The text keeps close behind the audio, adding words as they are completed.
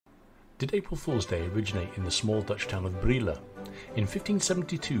Did April Fool's Day originate in the small Dutch town of Brielle? In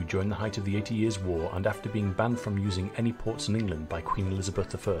 1572, during the height of the 80 Years' War and after being banned from using any ports in England by Queen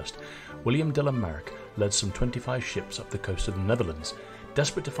Elizabeth I, William de la Marck led some 25 ships up the coast of the Netherlands.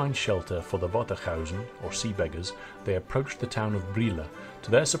 Desperate to find shelter for the Watergeuzen, or sea beggars, they approached the town of Brielle.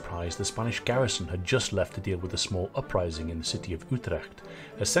 To their surprise, the Spanish garrison had just left to deal with a small uprising in the city of Utrecht,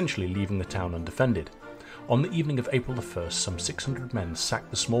 essentially leaving the town undefended. On the evening of April the 1st, some 600 men sacked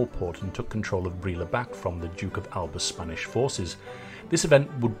the small port and took control of Brielle back from the Duke of Alba's Spanish forces. This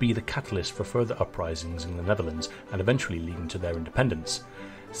event would be the catalyst for further uprisings in the Netherlands and eventually leading to their independence.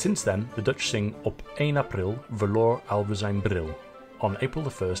 Since then, the Dutch sing op 1 april Verloor Alva zijn bril. On April the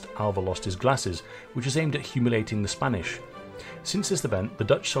 1st, Alva lost his glasses, which is aimed at humiliating the Spanish. Since this event, the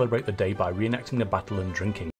Dutch celebrate the day by reenacting the battle and drinking.